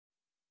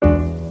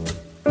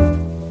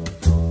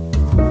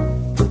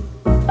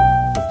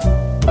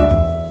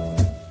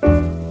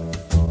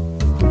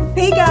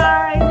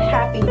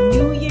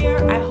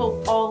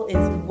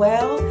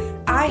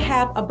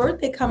a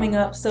birthday coming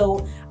up,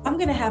 so I'm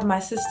gonna have my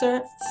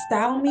sister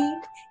style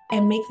me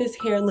and make this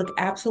hair look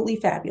absolutely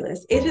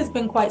fabulous. It has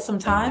been quite some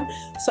time,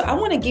 so I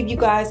want to give you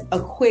guys a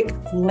quick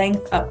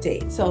length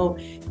update. So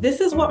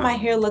this is what my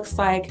hair looks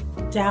like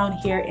down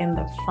here in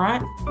the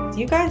front. Do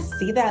you guys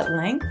see that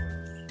length?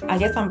 I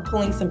guess I'm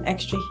pulling some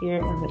extra here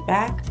in the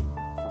back,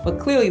 but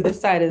clearly this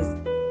side is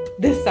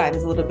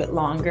a little bit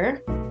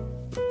longer,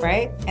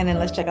 right? And then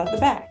let's check out the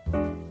back.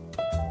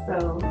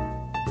 So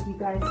you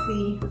guys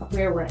see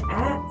where we're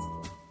at?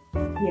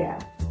 Yeah,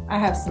 I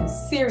have some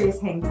serious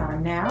hang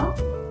time now,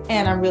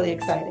 and I'm really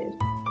excited.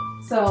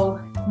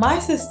 So my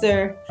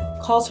sister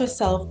calls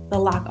herself the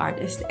lock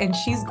artist, and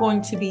she's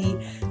going to be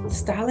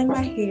styling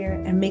my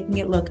hair and making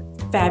it look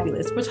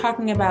fabulous. We're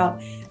talking about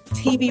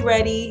TV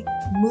ready,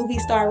 movie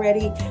star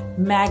ready,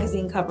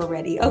 magazine cover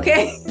ready,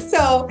 okay?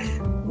 So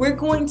we're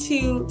going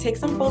to take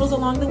some photos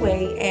along the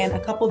way and a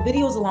couple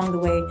videos along the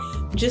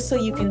way, just so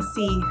you can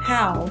see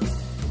how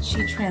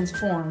she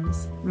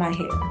transforms my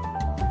hair.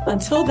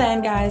 Until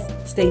then, guys,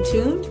 stay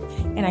tuned,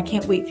 and I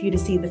can't wait for you to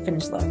see the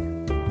finished look.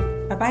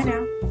 Bye-bye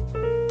now.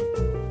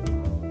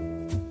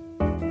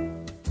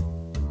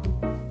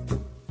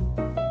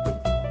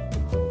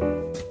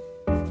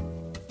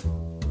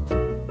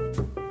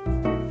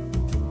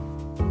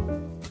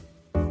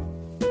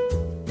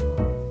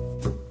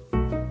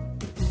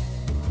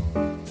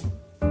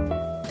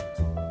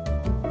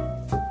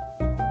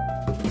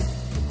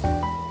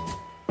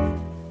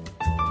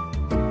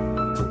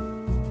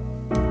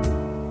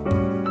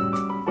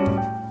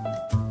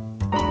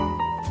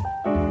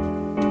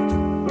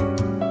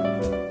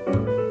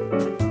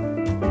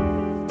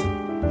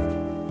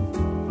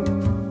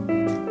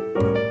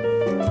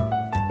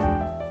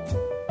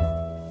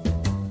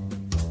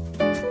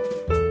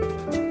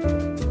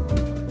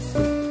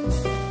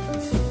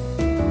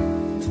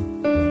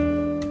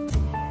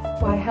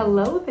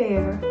 Hello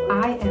there,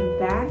 I am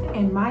back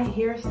and my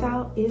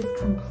hairstyle is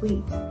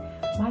complete.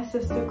 My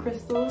sister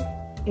Crystal,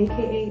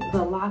 aka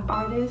the lock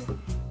artist,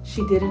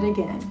 she did it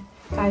again.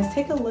 Guys,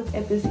 take a look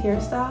at this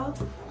hairstyle.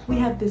 We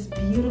have this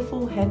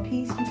beautiful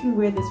headpiece. You can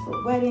wear this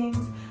for weddings,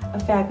 a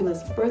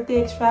fabulous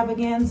birthday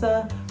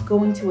extravaganza,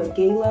 going to a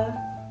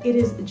gala. It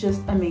is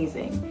just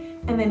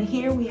amazing. And then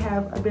here we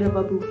have a bit of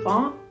a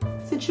bouffant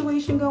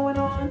situation going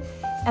on.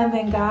 And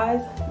then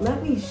guys,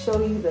 let me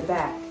show you the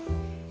back.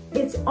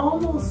 It's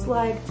almost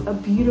like a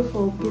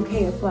beautiful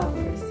bouquet of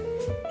flowers.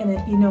 And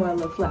if you know I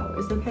love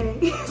flowers,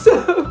 okay?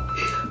 So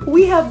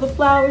we have the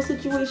flower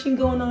situation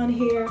going on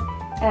here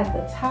at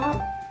the top.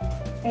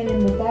 And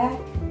in the back,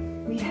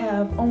 we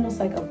have almost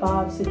like a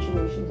bob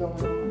situation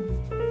going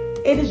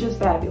on. It is just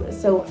fabulous.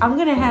 So I'm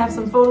gonna have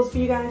some photos for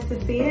you guys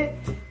to see it,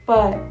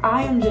 but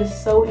I am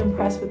just so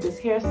impressed with this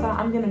hairstyle.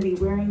 I'm gonna be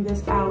wearing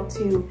this out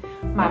to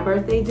my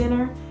birthday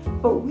dinner,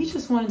 but we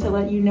just wanted to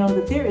let you know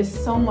that there is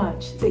so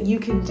much that you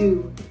can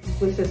do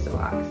with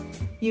Sisterlocks.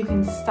 You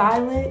can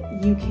style it,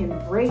 you can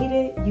braid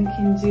it, you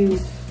can do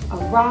a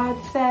rod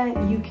set,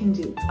 you can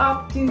do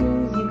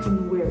updos, you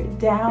can wear it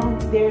down.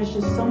 There's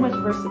just so much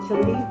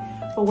versatility.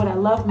 But what I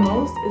love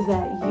most is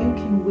that you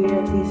can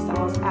wear these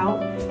styles out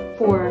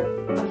for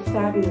a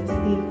fabulous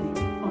evening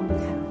on the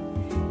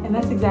town. And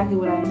that's exactly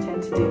what I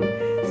intend to do.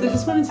 So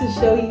just wanted to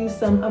show you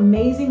some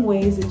amazing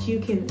ways that you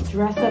can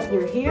dress up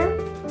your hair.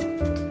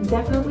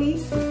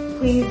 Definitely,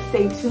 please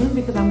stay tuned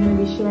because I'm going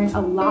to be sharing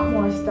a lot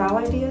more style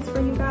ideas for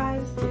you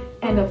guys.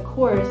 And of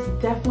course,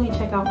 definitely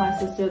check out my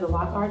sister, the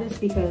lock artist,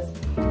 because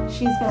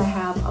she's going to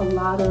have a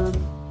lot of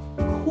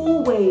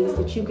cool ways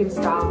that you can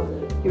style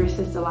your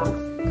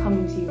Sisterlocks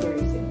coming to you very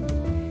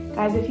soon.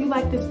 Guys, if you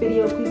like this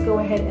video, please go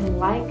ahead and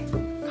like,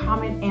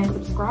 comment, and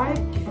subscribe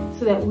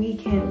so that we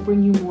can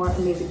bring you more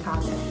amazing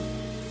content.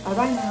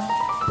 Bye-bye now.